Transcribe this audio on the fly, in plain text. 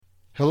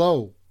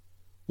Hello,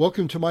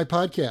 welcome to my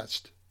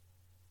podcast,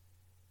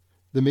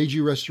 The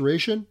Meiji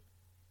Restoration,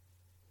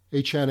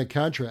 A China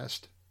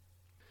Contrast.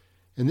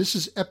 And this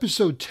is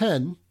episode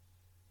 10,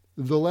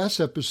 the last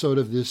episode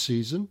of this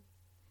season,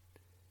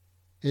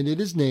 and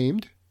it is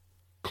named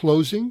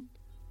Closing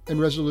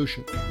and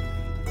Resolution.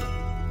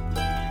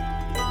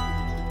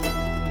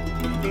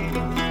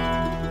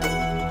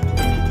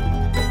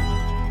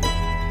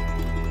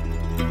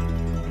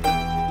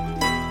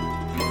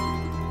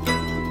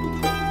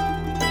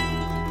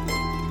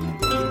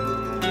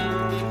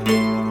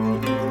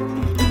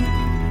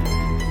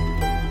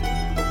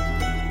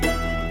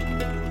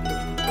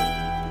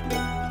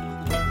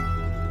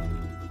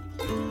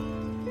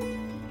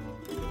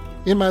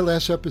 In my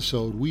last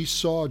episode, we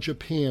saw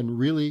Japan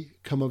really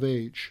come of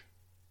age.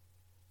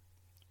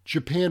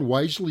 Japan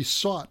wisely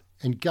sought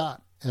and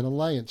got an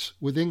alliance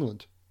with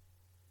England.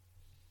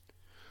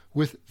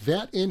 With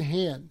that in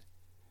hand,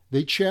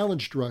 they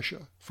challenged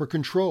Russia for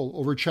control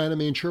over China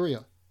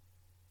Manchuria.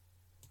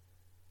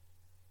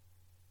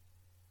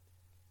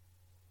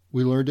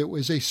 We learned it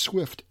was a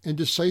swift and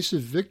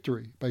decisive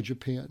victory by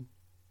Japan.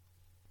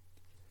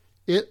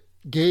 It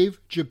gave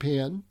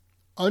Japan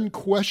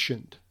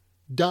unquestioned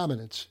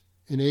dominance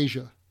in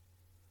Asia,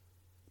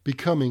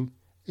 becoming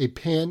a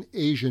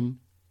Pan-Asian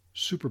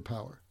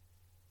superpower.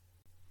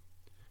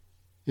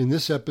 In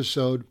this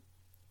episode,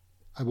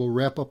 I will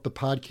wrap up the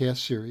podcast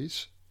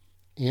series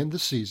and the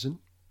season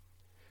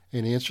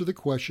and answer the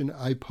question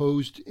I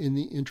posed in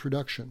the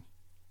introduction.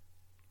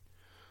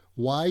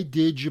 Why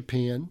did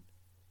Japan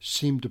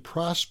seem to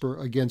prosper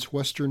against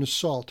Western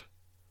assault,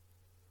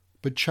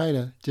 but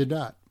China did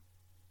not?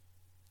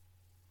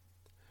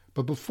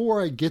 But before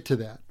I get to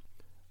that,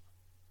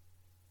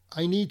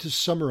 I need to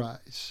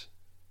summarize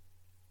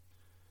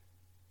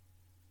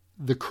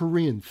the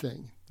Korean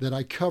thing that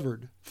I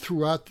covered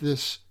throughout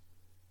this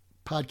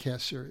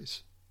podcast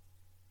series.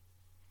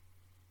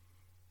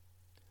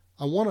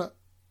 I want to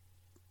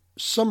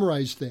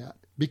summarize that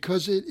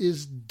because it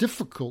is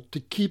difficult to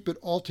keep it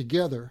all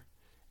together,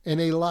 and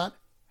a lot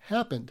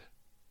happened.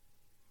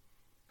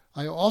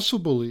 I also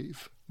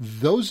believe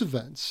those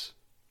events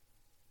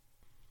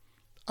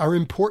are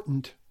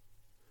important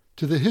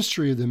to the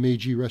history of the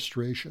Meiji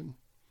Restoration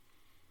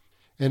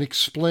and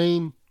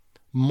explain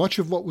much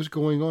of what was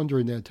going on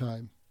during that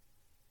time.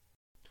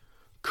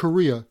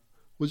 Korea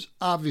was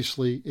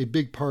obviously a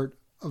big part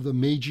of the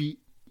Meiji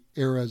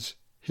era's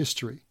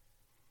history.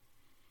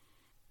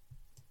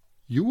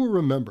 You will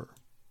remember,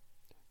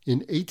 in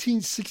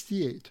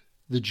 1868,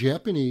 the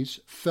Japanese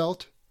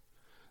felt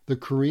the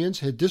Koreans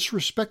had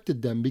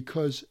disrespected them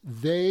because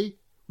they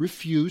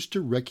refused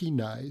to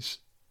recognize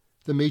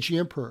the Meiji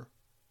Emperor.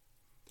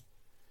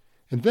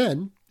 And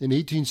then, in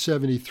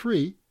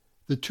 1873,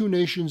 the two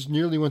nations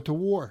nearly went to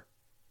war,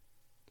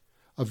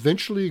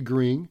 eventually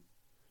agreeing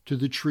to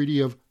the Treaty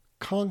of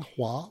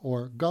Ganghwa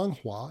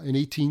in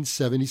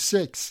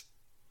 1876.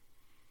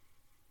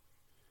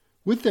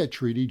 With that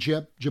treaty,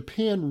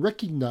 Japan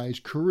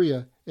recognized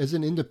Korea as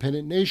an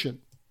independent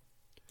nation,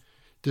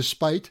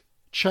 despite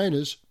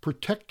China's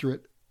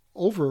protectorate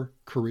over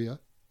Korea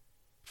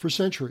for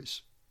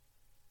centuries.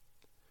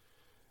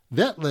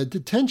 That led to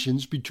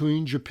tensions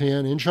between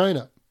Japan and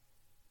China.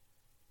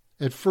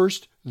 At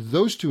first,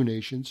 those two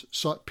nations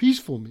sought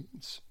peaceful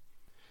means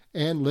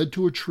and led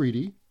to a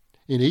treaty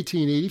in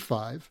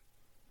 1885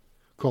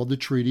 called the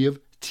Treaty of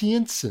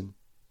Tientsin,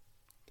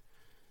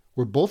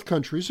 where both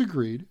countries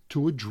agreed to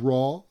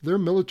withdraw their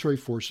military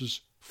forces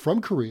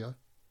from Korea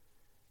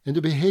and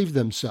to behave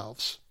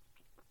themselves.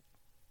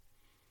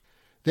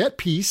 That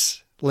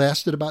peace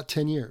lasted about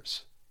 10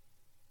 years.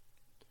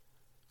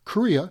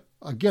 Korea,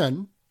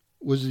 again,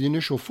 was the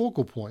initial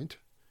focal point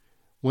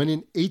when in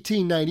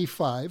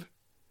 1895,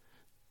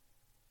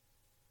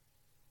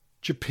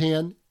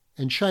 Japan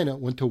and China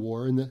went to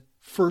war in the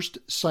First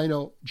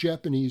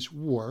Sino-Japanese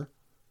War.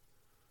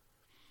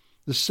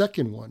 The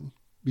second one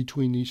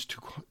between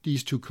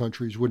these two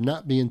countries would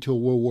not be until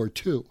World War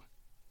II.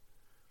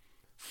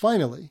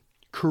 Finally,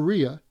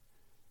 Korea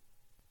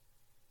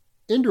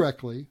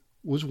indirectly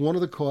was one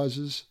of the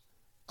causes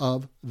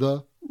of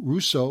the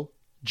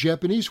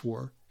Russo-Japanese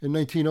War in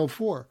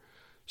 1904.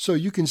 So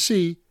you can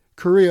see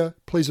Korea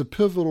plays a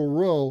pivotal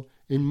role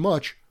in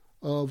much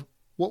of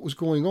what was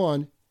going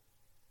on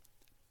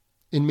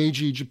in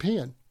Meiji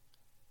Japan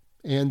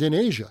and in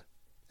Asia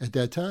at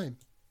that time.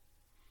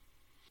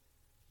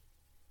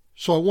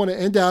 So I want to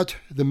end out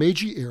the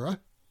Meiji era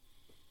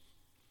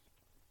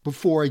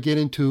before I get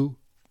into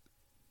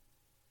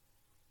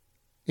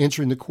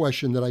answering the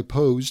question that I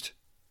posed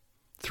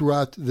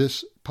throughout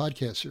this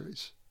podcast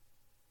series.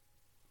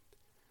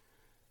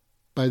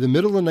 By the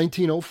middle of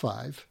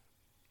 1905,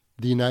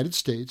 the United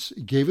States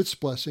gave its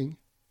blessing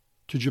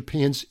to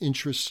Japan's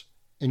interests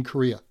in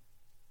Korea.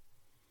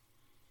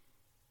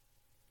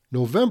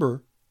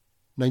 November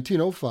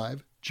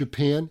 1905,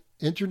 Japan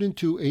entered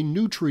into a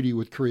new treaty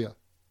with Korea.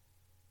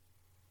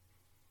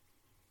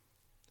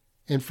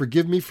 And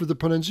forgive me for the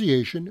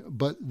pronunciation,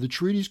 but the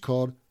treaty is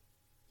called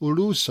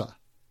Urusa.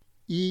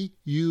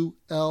 EULSA,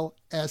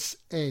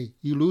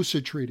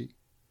 EULSA Treaty.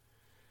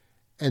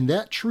 And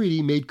that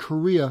treaty made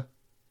Korea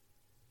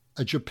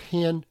a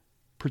Japan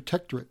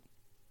protectorate.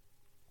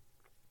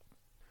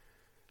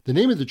 The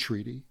name of the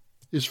treaty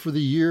is for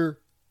the year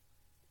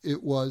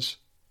it was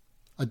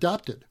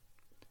adopted,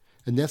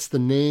 and that's the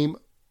name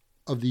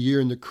of the year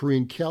in the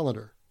Korean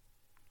calendar.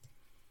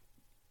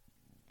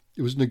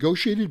 It was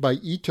negotiated by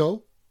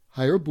Ito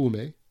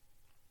Hirobume.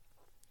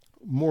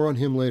 More on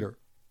him later.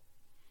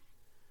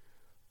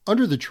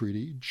 Under the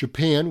treaty,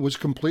 Japan was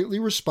completely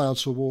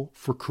responsible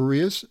for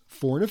Korea's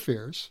foreign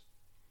affairs,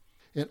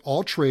 and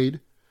all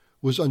trade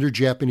was under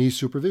Japanese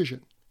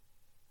supervision.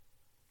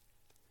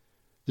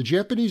 The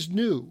Japanese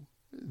knew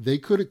they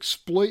could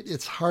exploit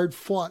its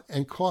hard-fought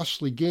and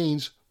costly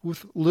gains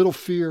with little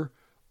fear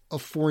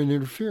of foreign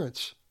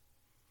interference.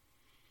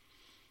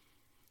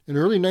 In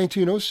early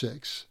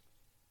 1906,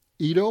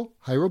 Ito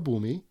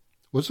Hirobume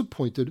was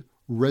appointed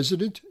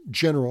Resident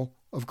General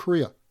of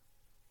Korea.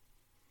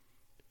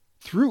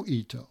 Through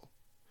Ito,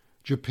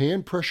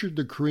 Japan pressured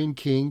the Korean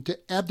king to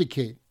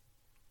abdicate,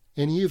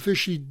 and he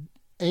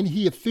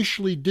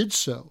officially did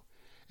so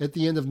at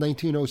the end of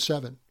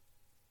 1907.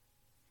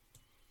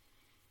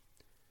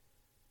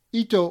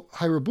 Ito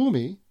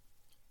Hirobume,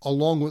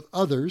 along with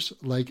others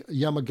like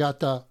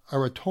Yamagata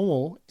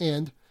Aritomo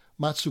and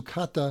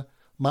Matsukata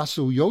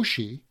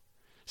Masayoshi,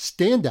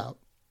 stand out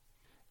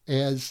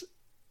as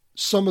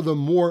some of the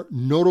more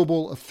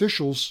notable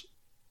officials.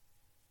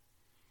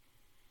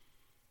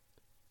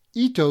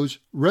 Ito's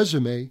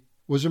resume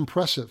was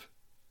impressive.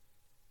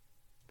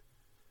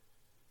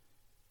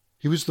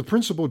 He was the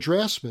principal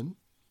draftsman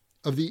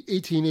of the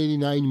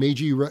 1889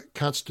 Meiji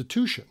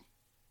Constitution.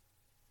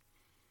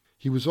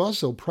 He was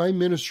also Prime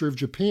Minister of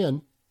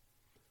Japan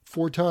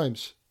 4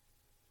 times.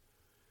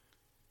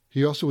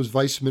 He also was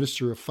Vice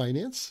Minister of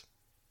Finance,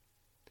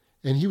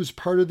 and he was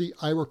part of the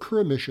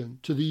Iwakura mission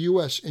to the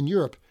U.S. and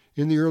Europe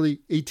in the early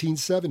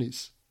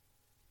 1870s.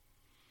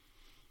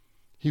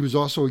 He was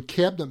also a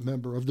cabinet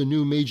member of the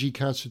new Meiji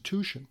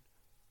Constitution,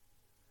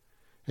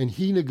 and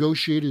he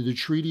negotiated the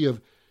Treaty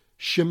of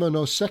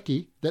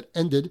Shimonoseki that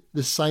ended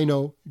the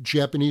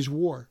Sino-Japanese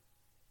War.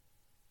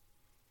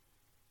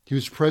 He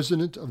was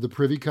president of the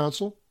Privy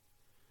Council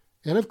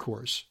and, of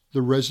course,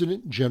 the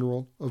Resident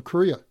General of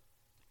Korea.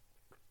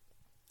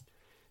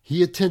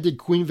 He attended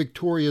Queen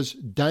Victoria's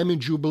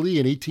Diamond Jubilee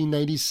in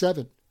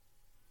 1897.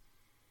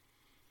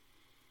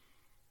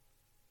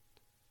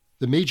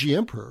 The Meiji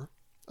Emperor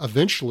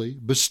eventually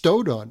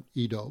bestowed on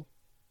Ito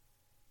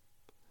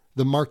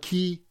the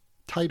Marquis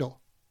title.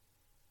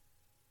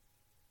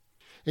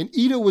 And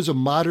Ito was a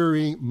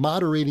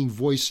moderating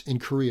voice in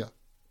Korea.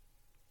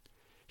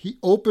 He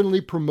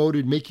openly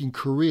promoted making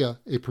Korea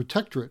a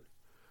protectorate,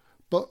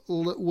 but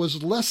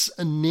was less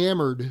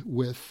enamored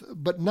with,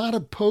 but not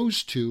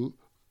opposed to,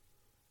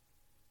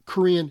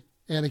 Korean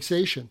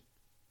annexation.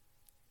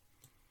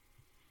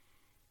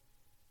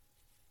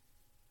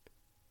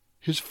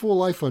 His full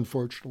life,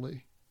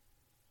 unfortunately,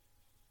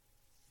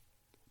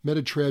 met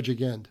a tragic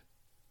end.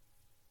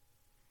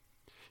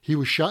 He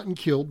was shot and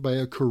killed by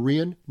a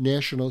Korean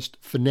nationalist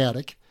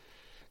fanatic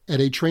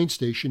at a train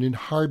station in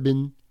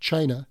Harbin,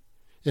 China,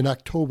 in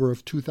October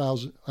of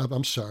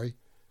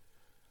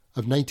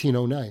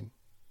 1909.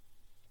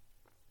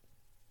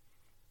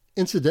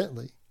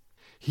 Incidentally,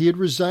 he had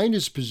resigned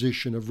his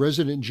position of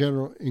Resident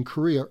General in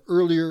Korea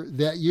earlier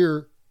that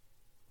year.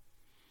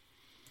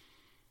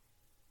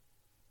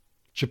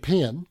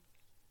 Japan,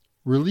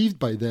 relieved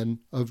by then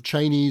of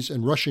Chinese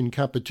and Russian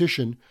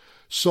competition,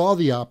 saw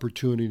the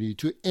opportunity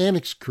to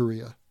annex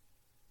Korea.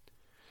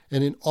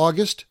 And in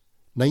August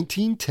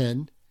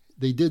 1910,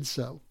 they did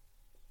so.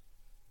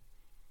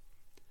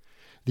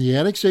 The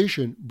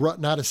annexation brought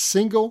not a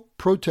single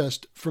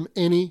protest from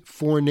any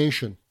foreign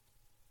nation.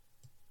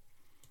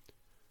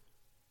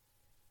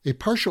 A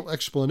partial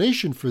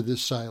explanation for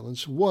this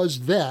silence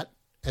was that,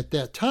 at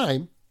that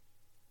time,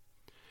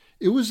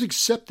 it was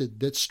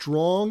accepted that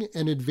strong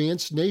and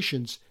advanced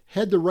nations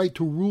had the right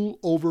to rule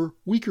over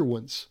weaker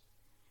ones.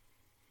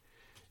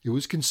 It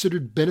was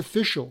considered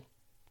beneficial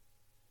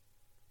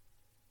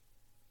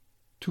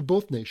to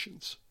both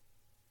nations.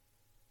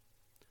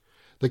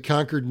 The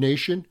conquered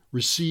nation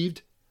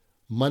received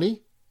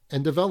money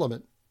and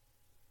development.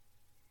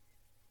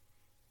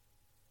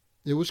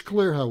 It was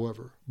clear,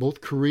 however,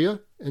 both Korea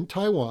and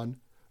Taiwan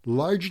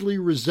largely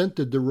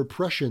resented the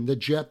repression that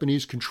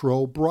Japanese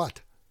control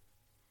brought.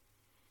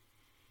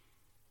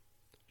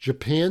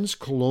 Japan's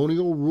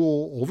colonial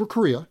rule over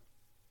Korea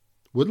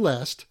would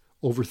last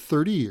over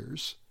 30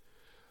 years,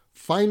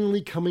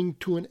 finally coming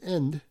to an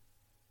end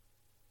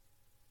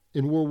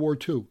in World War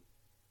II.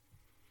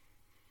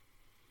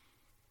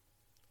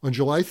 On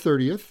July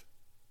 30th,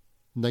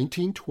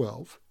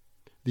 1912,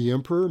 the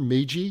Emperor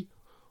Meiji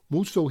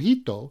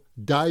Musuhito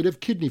died of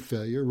kidney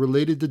failure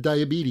related to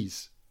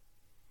diabetes.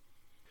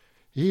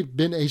 He had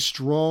been a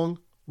strong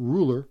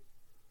ruler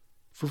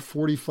for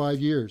 45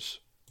 years.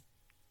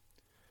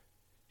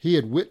 He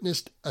had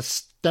witnessed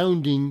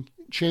astounding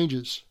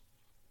changes,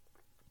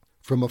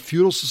 from a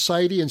feudal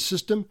society and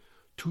system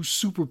to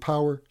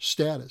superpower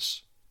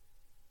status.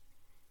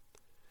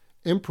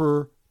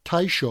 Emperor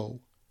Taisho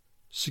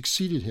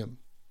succeeded him.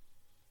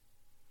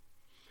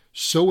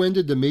 So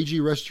ended the Meiji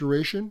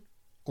Restoration,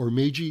 or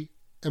Meiji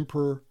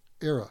Emperor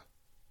era.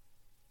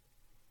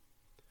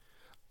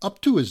 Up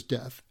to his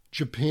death,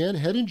 Japan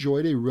had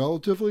enjoyed a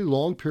relatively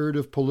long period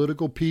of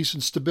political peace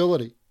and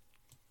stability.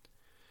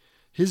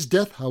 His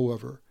death,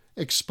 however,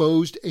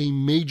 exposed a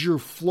major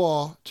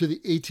flaw to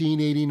the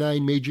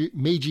 1889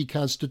 Meiji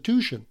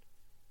Constitution.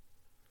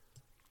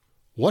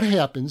 What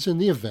happens in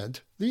the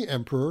event the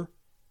emperor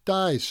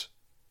dies?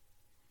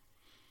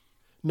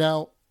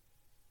 Now,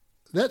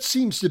 that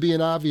seems to be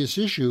an obvious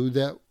issue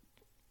that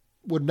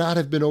would not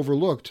have been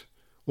overlooked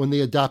when they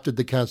adopted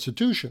the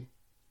Constitution.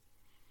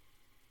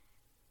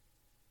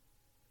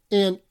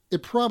 And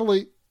it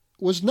probably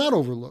was not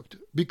overlooked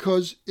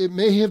because it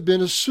may have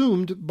been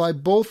assumed by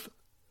both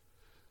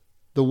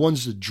the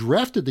ones that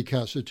drafted the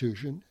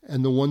Constitution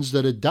and the ones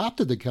that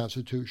adopted the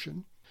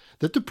Constitution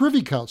that the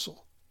Privy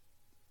Council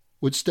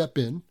would step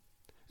in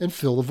and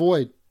fill the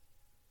void.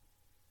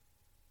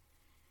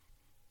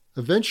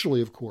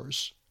 Eventually, of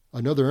course,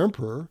 another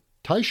emperor,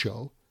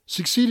 Taisho,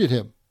 succeeded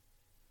him,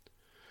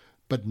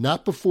 but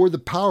not before the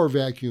power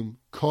vacuum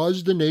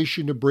caused the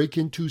nation to break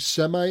into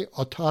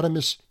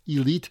semi-autonomous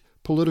elite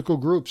political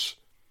groups.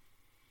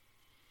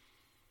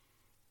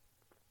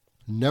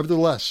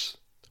 Nevertheless,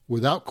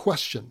 without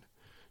question,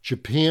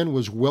 Japan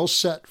was well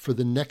set for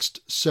the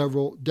next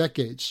several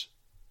decades.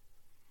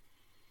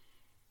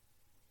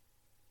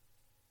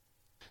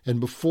 And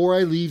before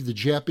I leave the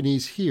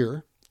Japanese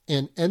here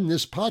and end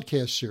this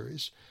podcast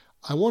series,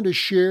 I want to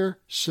share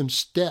some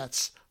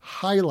stats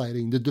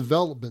highlighting the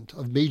development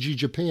of Meiji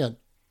Japan.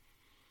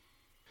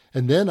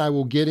 And then I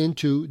will get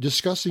into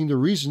discussing the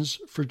reasons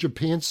for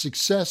Japan's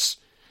success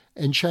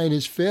and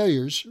China's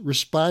failures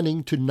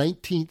responding to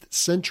 19th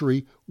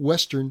century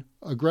Western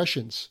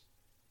aggressions.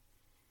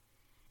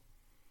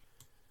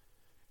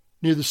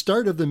 Near the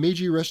start of the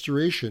Meiji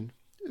Restoration,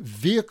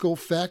 vehicle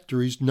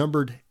factories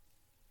numbered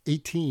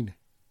 18.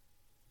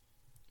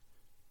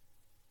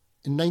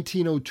 In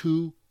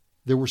 1902,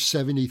 there were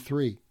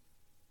 73.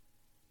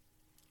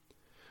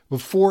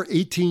 Before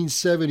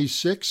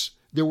 1876,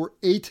 there were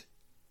 8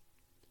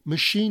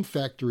 machine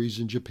factories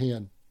in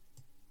Japan.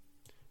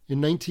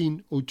 In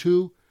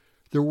 1902,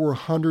 there were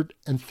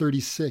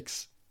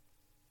 136.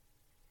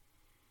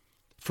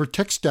 For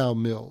textile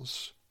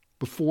mills,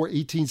 before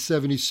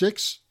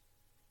 1876,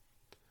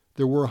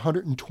 there were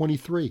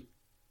 123.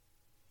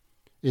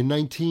 In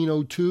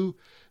 1902,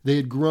 they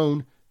had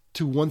grown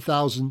to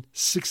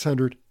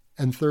 1,630.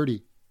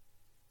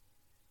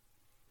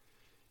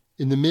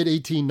 In the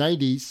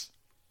mid-1890s,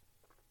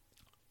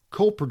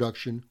 coal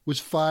production was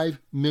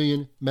 5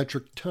 million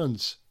metric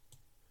tons.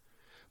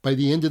 By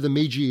the end of the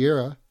Meiji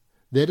era,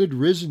 that had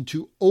risen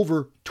to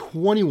over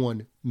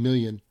 21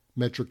 million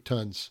metric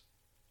tons.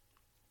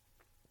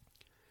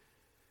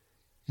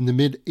 In the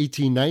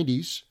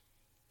mid-1890s,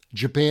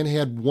 Japan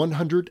had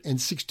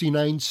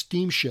 169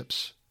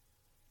 steamships.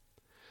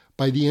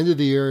 By the end of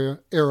the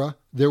era,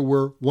 there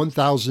were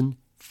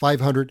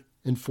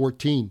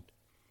 1,514.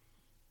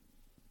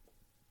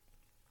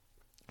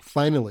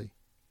 Finally,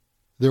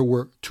 there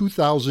were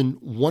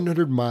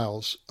 2,100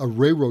 miles of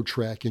railroad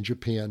track in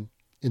Japan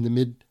in the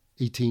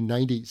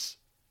mid-1890s.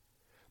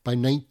 By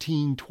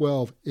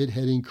 1912, it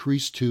had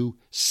increased to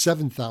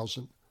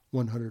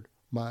 7,100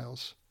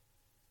 miles.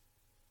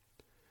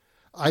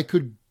 I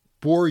could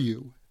bore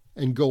you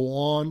and go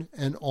on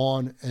and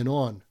on and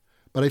on,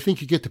 but I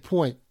think you get the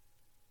point.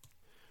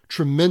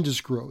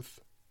 Tremendous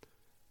growth,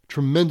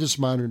 tremendous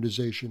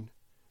modernization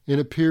in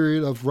a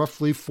period of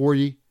roughly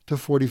 40 to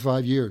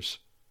 45 years.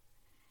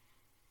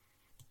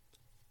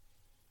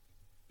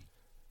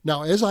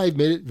 Now, as I've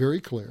made it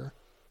very clear,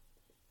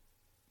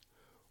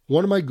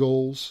 one of my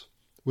goals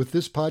with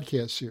this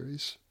podcast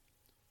series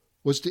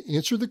was to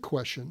answer the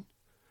question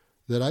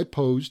that I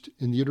posed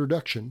in the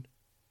introduction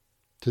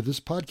to this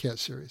podcast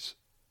series.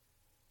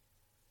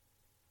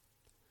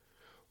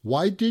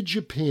 Why did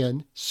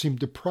Japan seem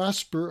to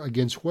prosper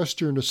against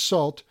Western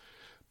assault,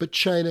 but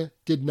China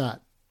did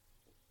not?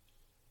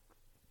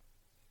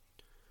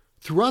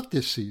 Throughout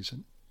this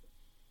season,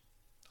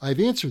 I've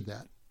answered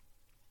that,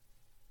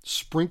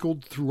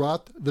 sprinkled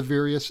throughout the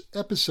various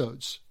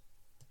episodes.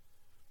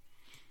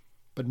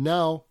 But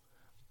now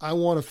I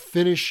want to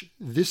finish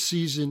this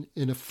season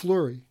in a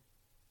flurry,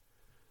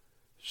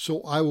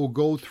 so I will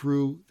go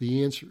through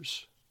the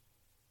answers.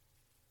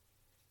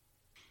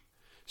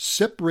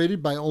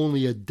 Separated by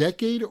only a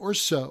decade or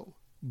so,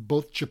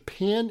 both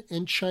Japan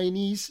and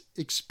Chinese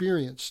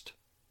experienced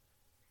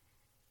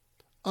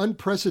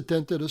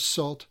unprecedented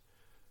assault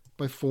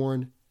by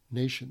foreign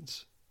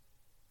nations.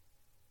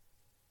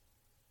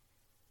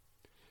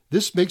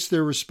 This makes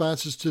their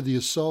responses to the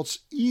assaults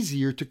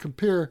easier to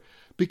compare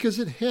because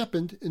it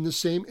happened in the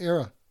same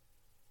era.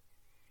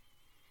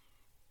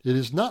 It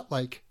is not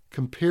like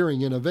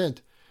comparing an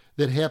event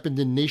that happened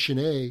in Nation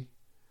A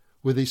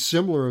with a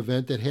similar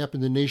event that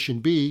happened in Nation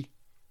B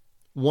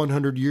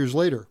 100 years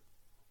later,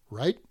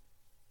 right?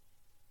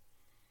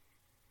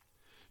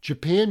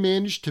 Japan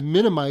managed to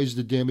minimize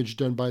the damage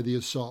done by the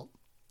assault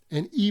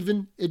and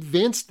even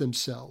advanced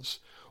themselves,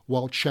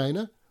 while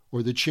China,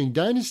 or the Qing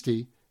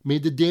dynasty,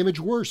 made the damage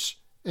worse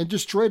and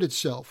destroyed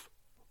itself.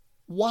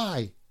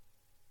 Why?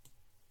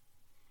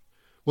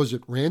 Was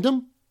it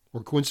random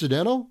or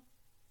coincidental?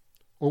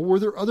 Or were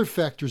there other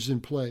factors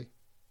in play?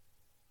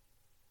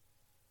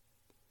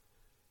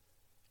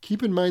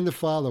 Keep in mind the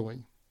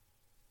following.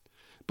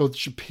 Both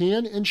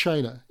Japan and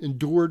China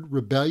endured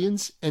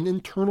rebellions and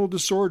internal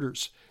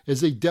disorders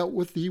as they dealt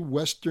with the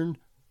Western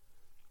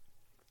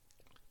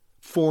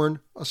foreign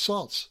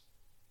assaults.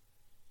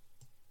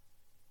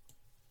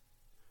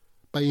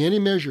 By any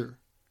measure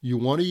you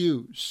want to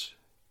use,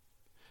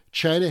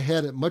 China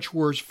had it much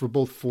worse for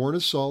both foreign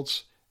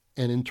assaults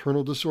and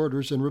internal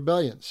disorders and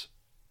rebellions.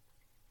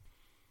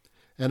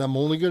 And I'm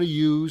only going to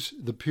use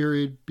the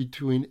period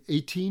between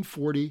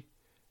 1840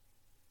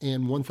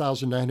 and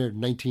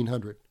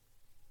 1900.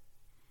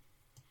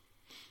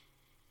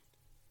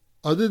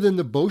 Other than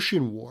the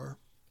Boshin War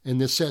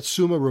and the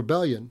Satsuma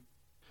Rebellion,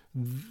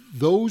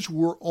 those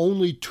were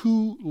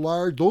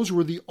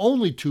the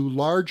only two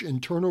large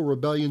internal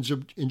rebellions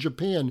in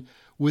Japan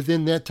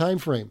within that time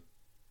frame.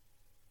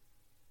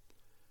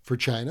 For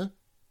China,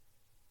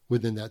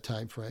 within that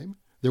time frame,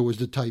 there was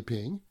the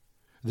Taiping,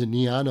 the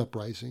Neon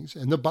Uprisings,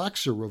 and the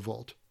Boxer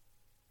Revolt.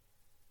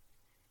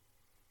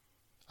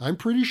 I'm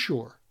pretty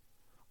sure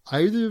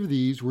either of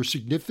these were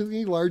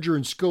significantly larger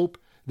in scope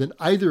than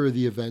either of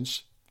the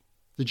events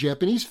the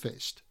Japanese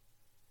faced.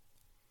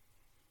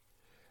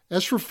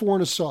 As for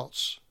foreign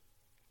assaults,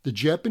 the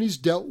Japanese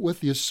dealt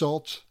with the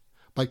assault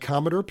by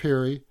Commodore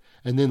Perry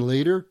and then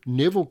later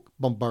naval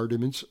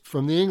bombardments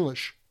from the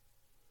English.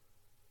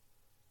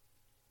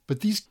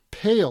 But these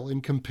pale in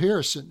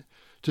comparison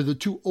to the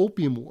two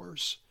Opium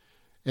Wars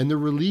and the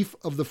relief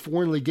of the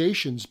foreign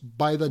legations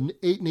by the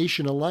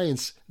Eight-Nation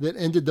Alliance that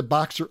ended the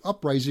Boxer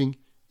Uprising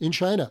in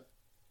China.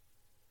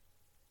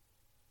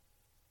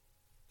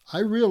 I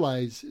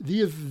realize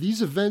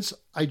these events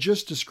I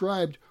just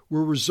described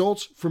were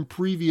results from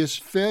previous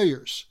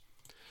failures.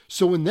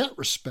 So in that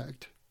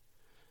respect,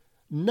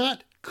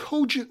 not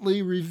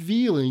cogently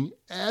revealing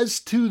as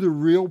to the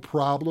real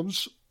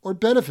problems or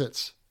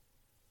benefits.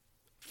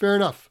 Fair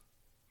enough.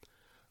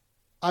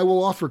 I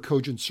will offer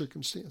cogent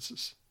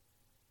circumstances.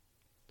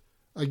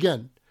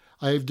 Again,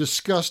 I have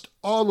discussed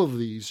all of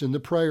these in the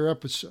prior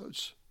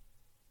episodes.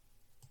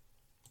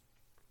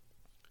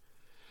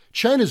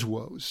 China's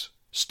woes,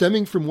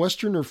 stemming from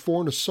Western or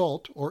foreign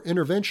assault or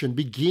intervention,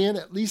 began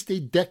at least a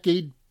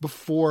decade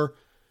before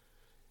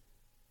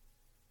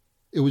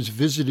it was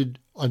visited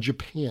on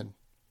Japan.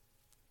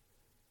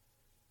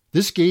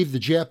 This gave the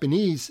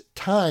Japanese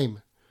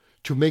time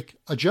to make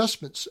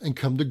adjustments and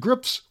come to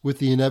grips with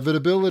the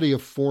inevitability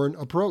of foreign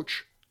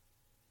approach.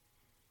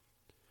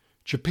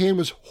 Japan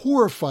was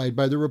horrified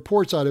by the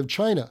reports out of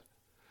China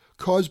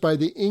caused by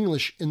the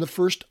English in the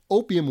First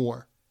Opium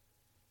War.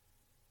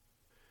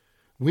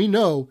 We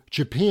know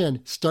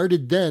Japan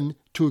started then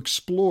to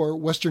explore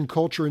Western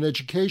culture and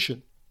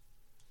education.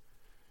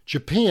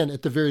 Japan,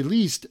 at the very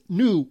least,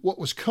 knew what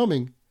was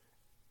coming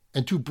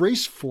and to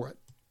brace for it.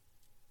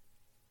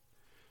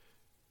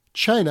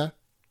 China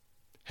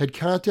had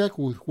contact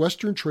with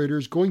Western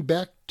traders going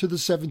back to the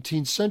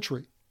 17th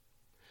century.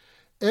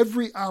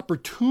 Every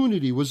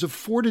opportunity was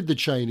afforded the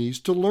Chinese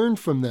to learn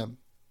from them.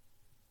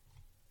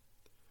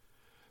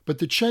 But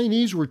the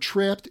Chinese were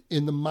trapped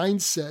in the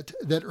mindset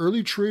that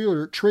early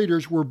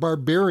traders were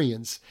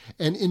barbarians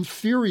and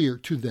inferior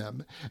to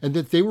them, and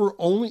that they were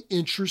only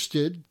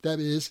interested, that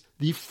is,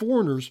 the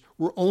foreigners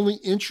were only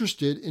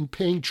interested in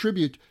paying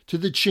tribute to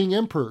the Qing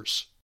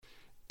emperors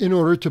in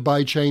order to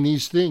buy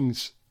Chinese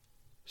things,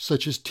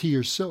 such as tea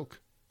or silk.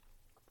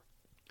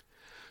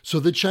 So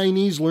the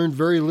Chinese learned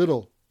very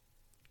little,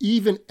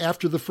 even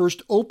after the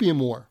First Opium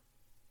War.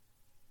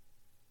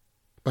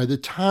 By the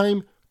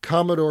time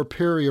Commodore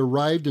Perry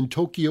arrived in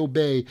Tokyo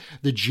Bay,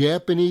 the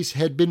Japanese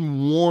had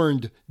been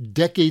warned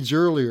decades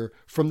earlier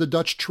from the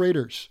Dutch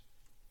traders.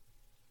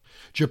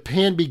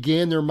 Japan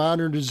began their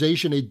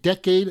modernization a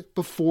decade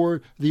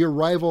before the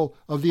arrival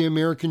of the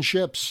American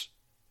ships.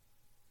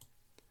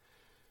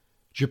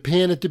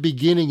 Japan at the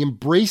beginning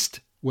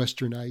embraced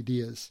Western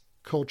ideas,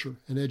 culture,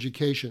 and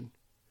education.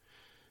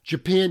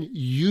 Japan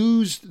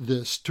used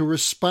this to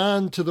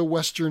respond to the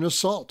Western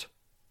assault.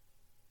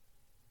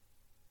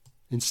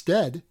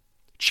 Instead,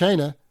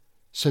 China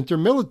sent their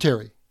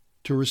military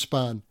to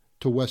respond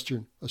to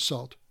Western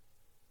assault.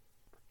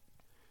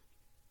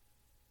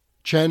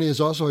 China is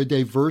also a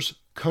diverse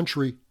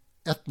country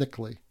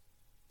ethnically.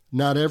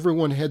 Not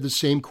everyone had the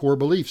same core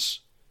beliefs.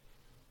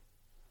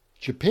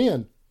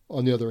 Japan,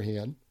 on the other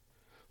hand,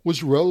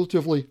 was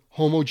relatively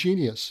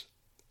homogeneous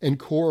and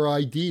core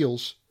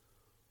ideals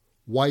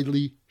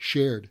widely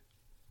shared.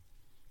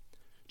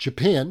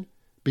 Japan,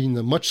 being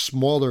the much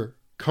smaller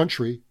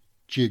country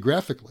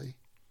geographically,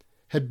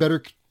 had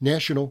better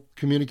national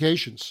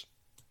communications.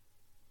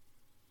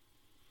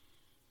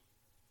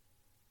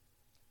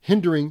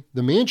 Hindering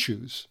the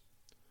Manchus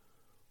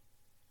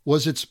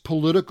was its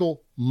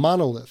political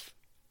monolith,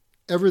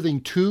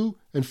 everything to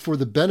and for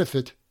the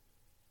benefit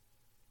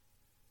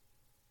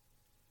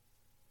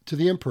to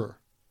the emperor.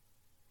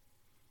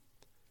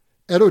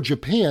 Edo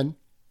Japan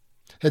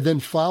had then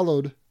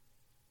followed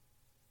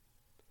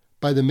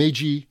by the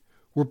Meiji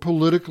were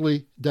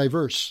politically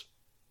diverse.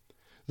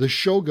 The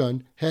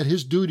shogun had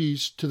his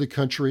duties to the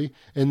country,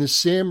 and the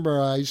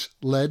samurais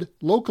led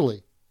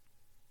locally.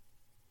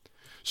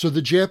 So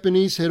the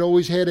Japanese had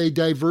always had a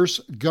diverse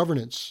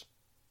governance.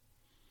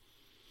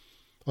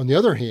 On the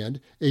other hand,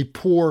 a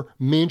poor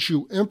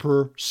Manchu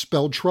emperor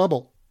spelled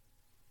trouble.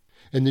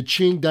 And the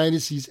Qing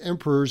dynasty's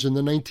emperors in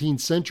the 19th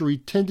century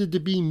tended to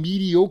be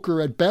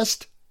mediocre at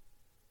best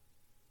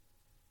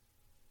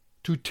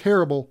to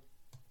terrible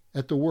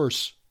at the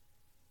worst.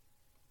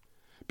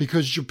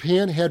 Because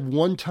Japan had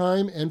one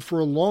time and for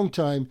a long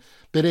time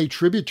been a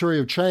tributary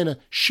of China,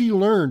 she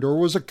learned or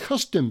was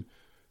accustomed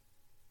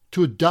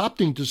to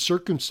adopting to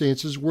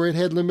circumstances where it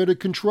had limited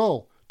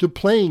control, to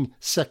playing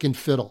second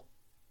fiddle.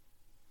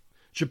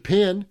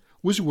 Japan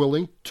was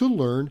willing to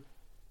learn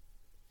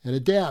and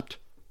adapt.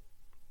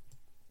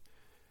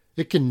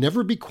 It can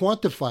never be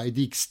quantified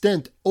the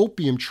extent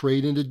opium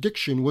trade and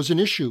addiction was an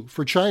issue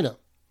for China,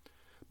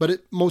 but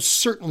it most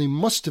certainly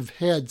must have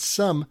had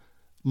some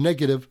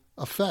negative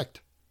effect.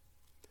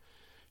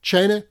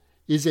 China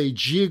is a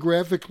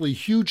geographically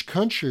huge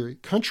country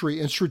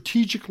and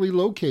strategically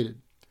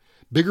located.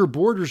 Bigger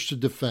borders to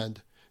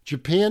defend.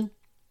 Japan,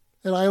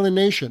 an island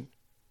nation.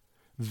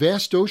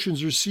 Vast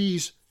oceans or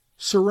seas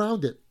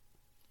surround it.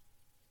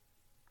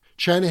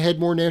 China had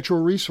more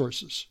natural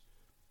resources.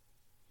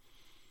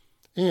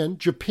 And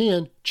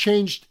Japan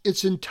changed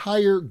its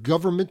entire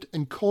government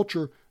and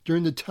culture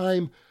during the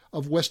time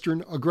of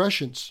Western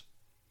aggressions.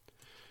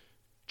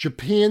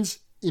 Japan's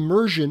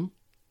immersion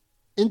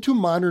into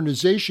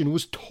modernization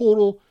was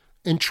total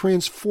and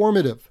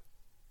transformative.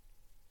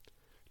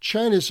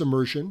 China's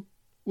immersion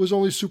was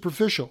only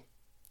superficial.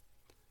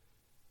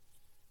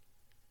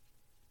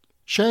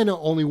 China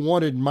only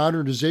wanted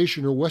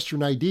modernization or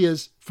Western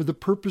ideas for the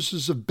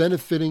purposes of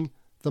benefiting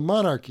the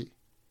monarchy.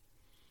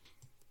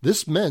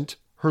 This meant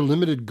her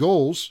limited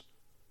goals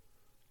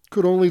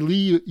could only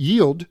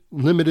yield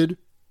limited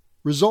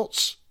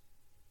results.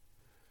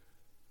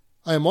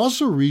 I am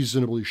also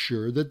reasonably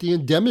sure that the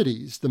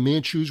indemnities the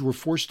Manchus were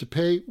forced to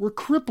pay were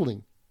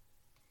crippling.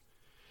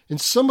 In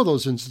some of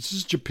those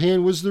instances,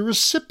 Japan was the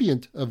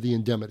recipient of the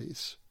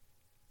indemnities.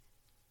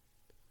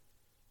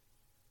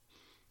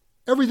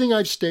 Everything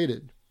I've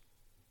stated,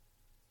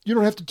 you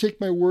don't have to take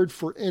my word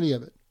for any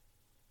of it.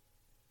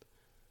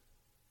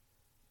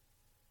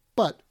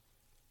 But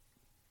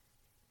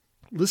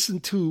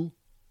listen to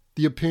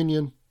the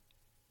opinion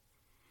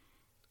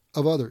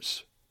of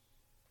others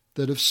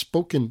that have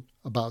spoken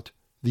about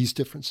these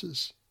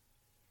differences.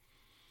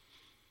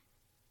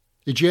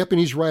 A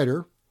Japanese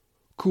writer,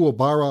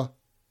 Kuwabara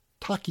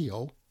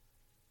Takio,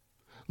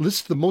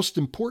 lists the most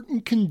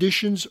important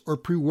conditions or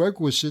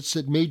prerequisites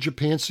that made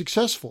Japan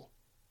successful.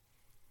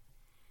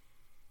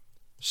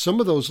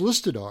 Some of those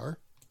listed are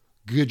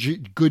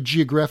good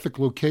geographic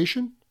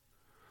location,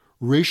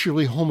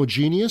 racially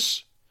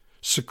homogeneous,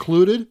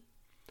 secluded,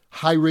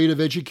 high rate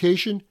of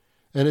education,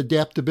 and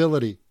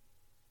adaptability.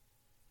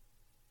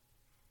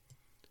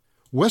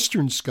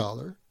 Western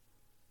scholar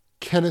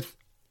Kenneth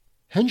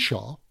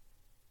Henshaw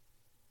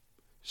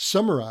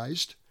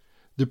summarized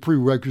the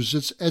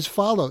prerequisites as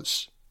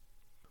follows: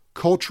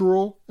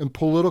 cultural and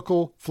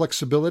political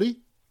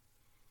flexibility,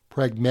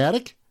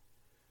 pragmatic,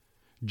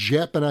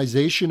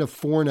 Japanization of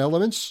foreign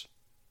elements,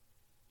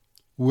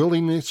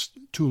 willingness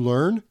to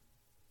learn,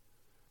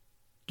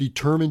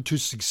 determined to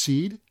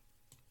succeed,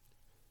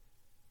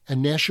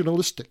 and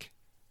nationalistic.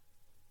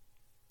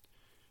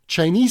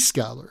 Chinese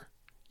scholar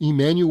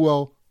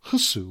Emmanuel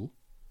Hsu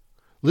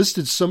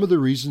listed some of the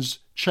reasons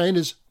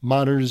China's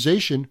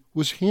modernization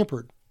was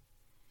hampered.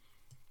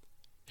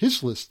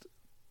 His list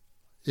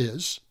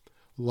is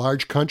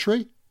large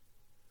country,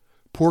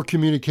 poor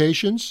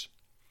communications,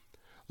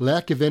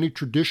 lack of any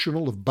tradition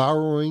of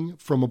borrowing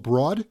from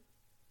abroad,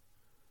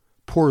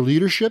 poor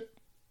leadership,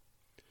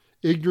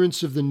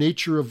 ignorance of the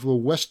nature of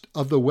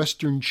the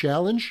Western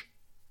challenge,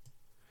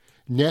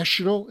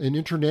 national and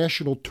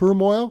international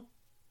turmoil,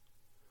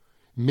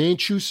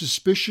 Manchu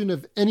suspicion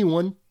of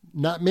anyone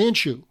not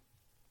Manchu.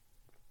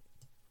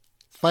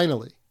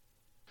 Finally,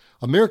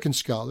 American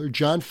scholar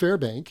John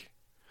Fairbank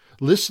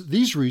lists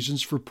these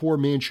reasons for poor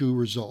Manchu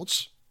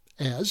results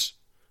as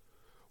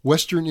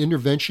Western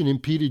intervention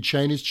impeded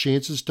China's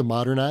chances to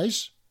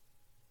modernize,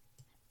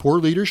 poor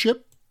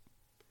leadership,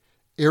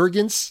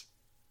 arrogance.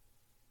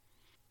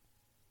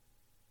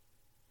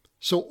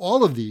 So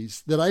all of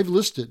these that I've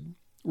listed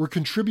were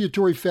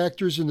contributory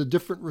factors in the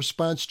different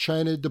response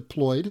China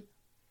deployed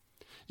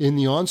in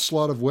the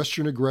onslaught of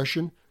Western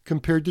aggression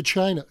compared to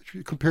Japan.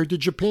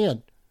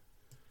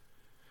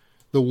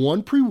 The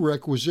one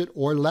prerequisite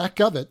or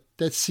lack of it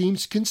that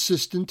seems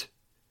consistent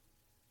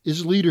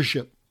is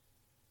leadership.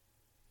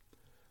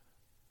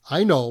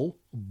 I know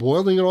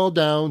boiling it all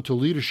down to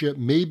leadership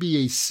may be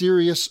a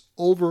serious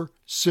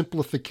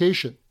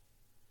oversimplification.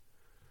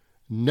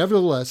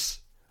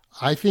 Nevertheless,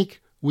 I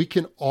think we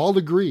can all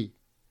agree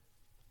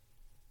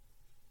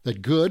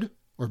that good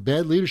or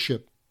bad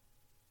leadership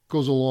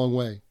goes a long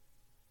way.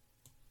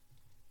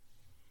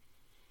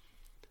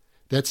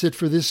 That's it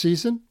for this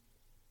season.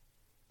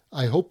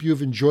 I hope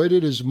you've enjoyed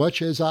it as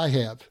much as I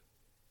have.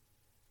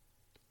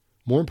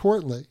 More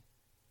importantly,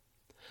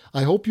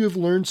 I hope you have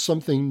learned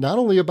something not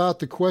only about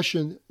the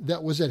question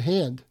that was at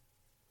hand,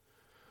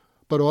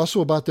 but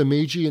also about the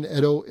Meiji and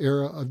Edo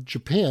era of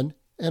Japan,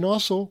 and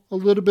also a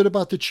little bit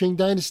about the Qing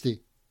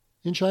dynasty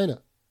in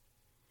China.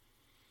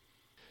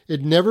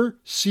 It never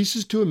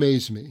ceases to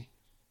amaze me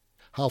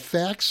how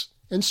facts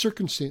and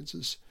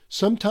circumstances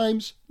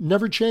sometimes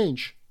never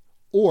change,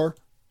 or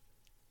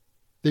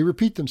they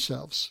repeat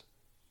themselves.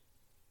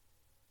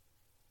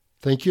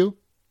 Thank you.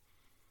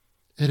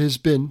 It has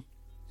been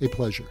a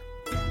pleasure.